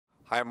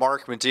Hi,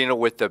 Mark Medina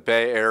with the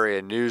Bay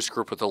Area News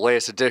Group with the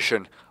latest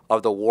edition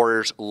of the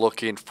Warriors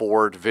Looking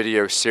Forward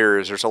video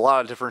series. There's a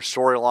lot of different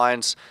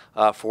storylines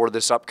for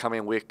this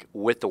upcoming week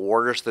with the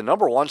Warriors. The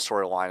number one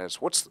storyline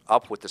is what's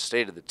up with the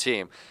state of the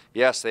team.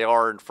 Yes, they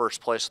are in first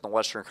place in the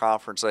Western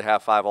Conference. They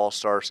have 5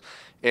 All-Stars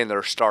in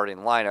their starting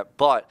lineup,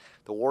 but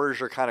the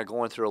Warriors are kind of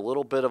going through a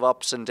little bit of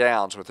ups and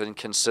downs with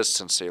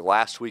inconsistency.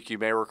 Last week, you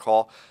may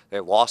recall,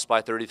 they lost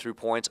by 33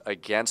 points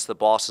against the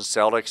Boston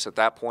Celtics. At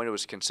that point, it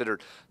was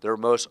considered their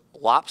most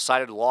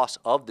lopsided loss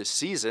of the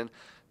season.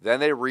 Then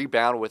they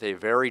rebound with a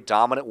very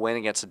dominant win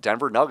against the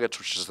Denver Nuggets,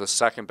 which is the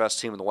second best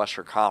team in the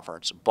Western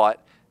Conference.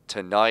 But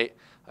tonight,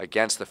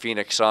 against the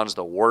Phoenix Suns,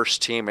 the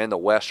worst team in the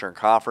Western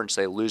Conference,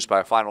 they lose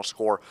by a final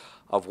score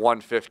of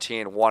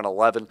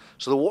 115-111.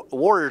 So the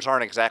Warriors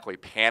aren't exactly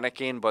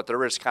panicking, but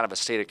there is kind of a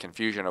state of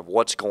confusion of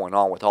what's going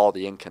on with all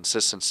the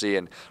inconsistency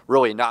and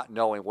really not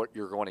knowing what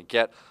you're going to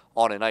get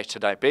on a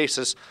night-to-night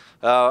basis.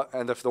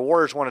 And if the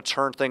Warriors want to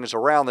turn things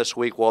around this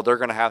week, well, they're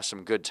going to have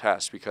some good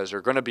tests because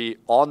they're going to be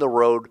on the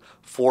road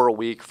for a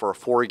week for a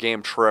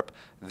 4-game trip.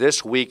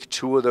 This week,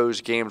 2 of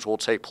those games will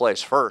take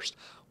place. First,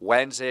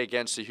 Wednesday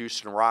against the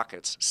Houston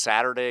Rockets,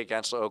 Saturday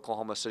against the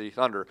Oklahoma City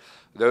Thunder.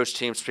 Those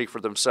teams speak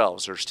for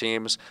themselves. There's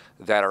teams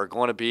that are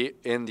going to be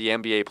in the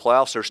NBA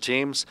playoffs. There's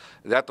teams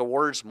that the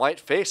Warriors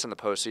might face in the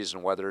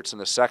postseason, whether it's in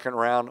the second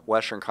round,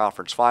 Western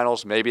Conference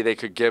Finals. Maybe they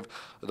could give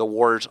the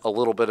Warriors a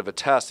little bit of a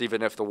test,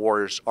 even if the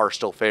Warriors are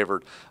still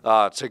favored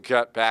to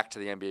get back to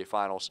the NBA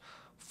Finals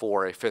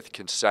for a 5th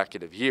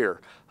consecutive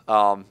year.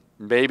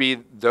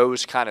 Maybe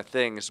those kind of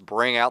things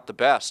bring out the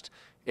best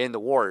in the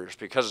Warriors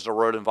because it's a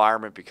road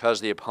environment,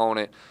 because the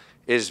opponent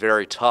is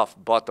very tough.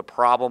 But the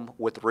problem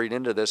with reading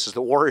into this is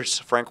the Warriors,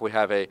 frankly,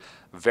 have a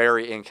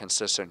very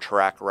inconsistent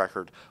track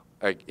record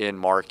in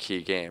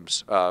marquee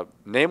games.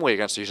 Namely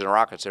against the Houston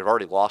Rockets, they've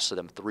already lost to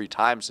them 3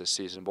 times this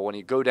season. But when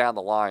you go down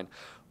the line,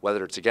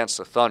 whether it's against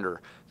the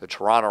Thunder, the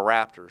Toronto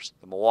Raptors,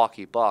 the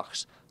Milwaukee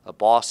Bucks, the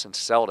Boston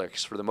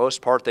Celtics, for the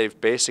most part, they've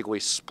basically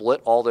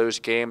split all those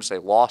games. They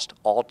lost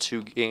all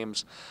 2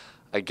 games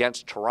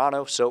against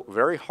Toronto, so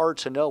very hard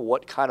to know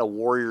what kind of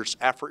Warriors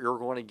effort you're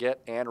going to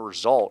get and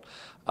result.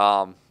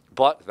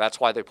 But that's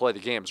why they play the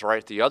games,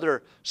 right? The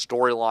other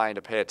storyline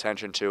to pay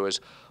attention to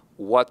is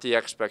what the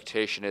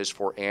expectation is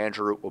for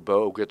Andrew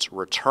Bogut's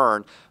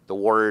return. The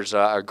Warriors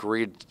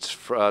agreed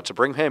to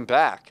bring him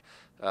back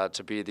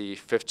to be the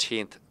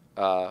 15th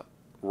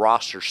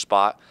roster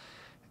spot,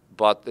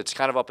 but it's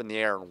kind of up in the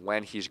air on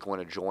when he's going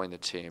to join the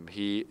team.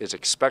 He is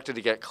expected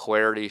to get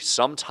clarity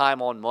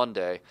sometime on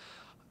Monday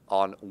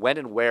on when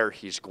and where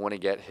he's going to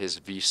get his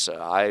visa.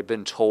 I've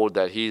been told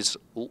that he's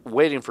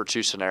waiting for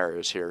 2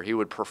 scenarios here. He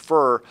would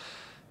prefer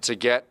to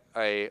get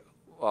a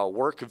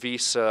work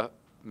visa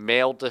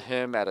mailed to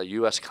him at a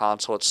U.S.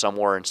 consulate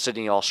somewhere in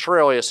Sydney,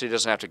 Australia, so he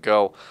doesn't have to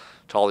go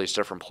to all these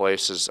different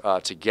places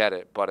to get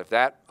it. But if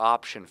that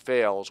option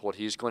fails, what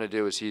he's going to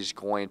do is he's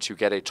going to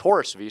get a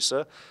tourist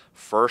visa,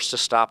 first to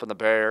stop in the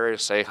Bay Area,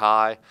 say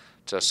hi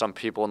to some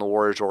people in the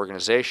Warriors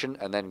organization,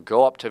 and then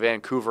go up to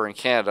Vancouver in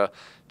Canada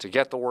to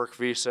get the work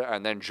visa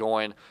and then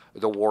join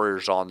the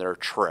Warriors on their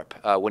trip.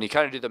 When you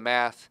kind of do the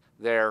math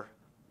there,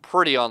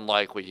 pretty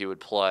unlikely he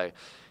would play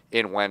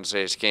in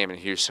Wednesday's game in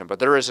Houston. But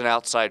there is an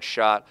outside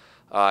shot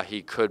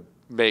he could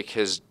make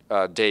his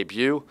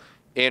debut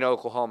in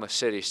Oklahoma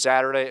City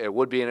Saturday. It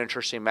would be an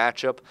interesting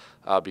matchup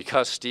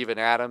because Steven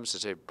Adams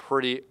is a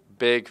pretty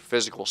big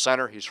physical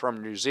center. He's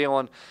from New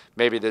Zealand.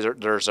 Maybe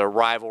there's a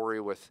rivalry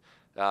with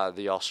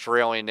the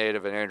Australian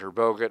native and Andrew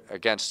Bogut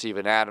against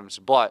Steven Adams,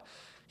 but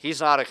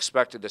he's not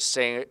expected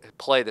to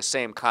play the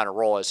same kind of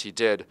role as he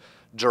did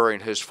during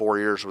his 4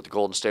 years with the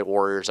Golden State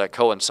Warriors that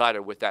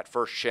coincided with that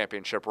first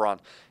championship run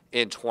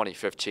in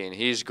 2015.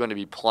 He's going to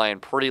be playing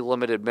pretty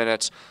limited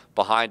minutes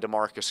behind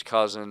DeMarcus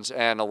Cousins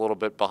and a little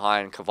bit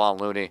behind Kevon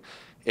Looney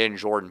in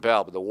Jordan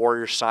Bell. But the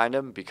Warriors signed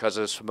him because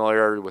of his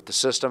familiarity with the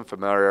system,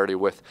 familiarity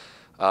with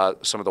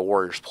some of the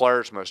Warriors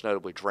players, most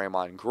notably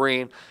Draymond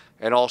Green.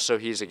 And also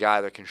he's a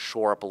guy that can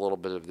shore up a little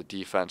bit of the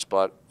defense.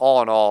 But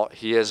all in all,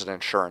 he is an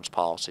insurance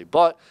policy.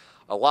 But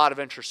a lot of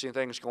interesting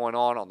things going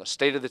on the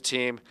state of the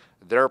team,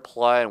 their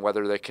play, and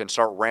whether they can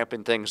start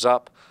ramping things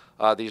up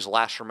these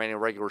last remaining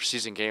regular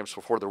season games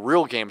before the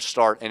real games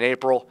start in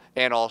April,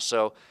 and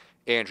also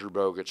Andrew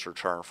Bogut's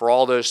return. For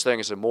all those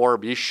things and more,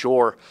 be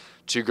sure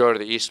to go to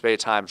the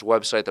EastBayTimes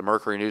website, the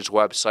Mercury News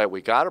website.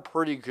 We got a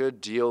pretty good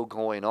deal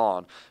going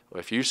on.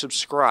 If you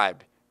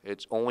subscribe,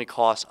 it only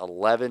costs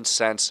 11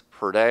 cents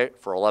per day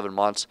for 11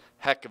 months.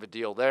 Heck of a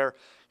deal there.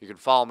 You can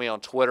follow me on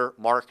Twitter,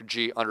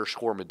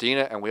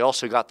 MarkG_Medina, and we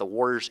also got the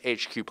Warriors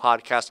HQ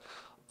podcast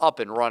up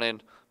and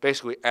running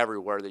basically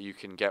everywhere that you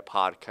can get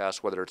podcasts,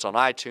 whether it's on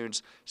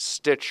iTunes,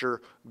 Stitcher,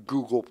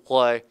 Google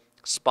Play,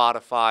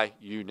 Spotify,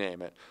 you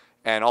name it.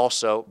 And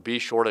also be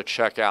sure to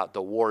check out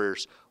the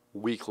Warriors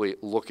weekly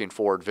Looking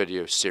Forward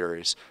video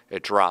series.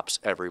 It drops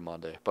every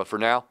Monday. But for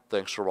now,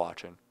 thanks for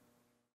watching.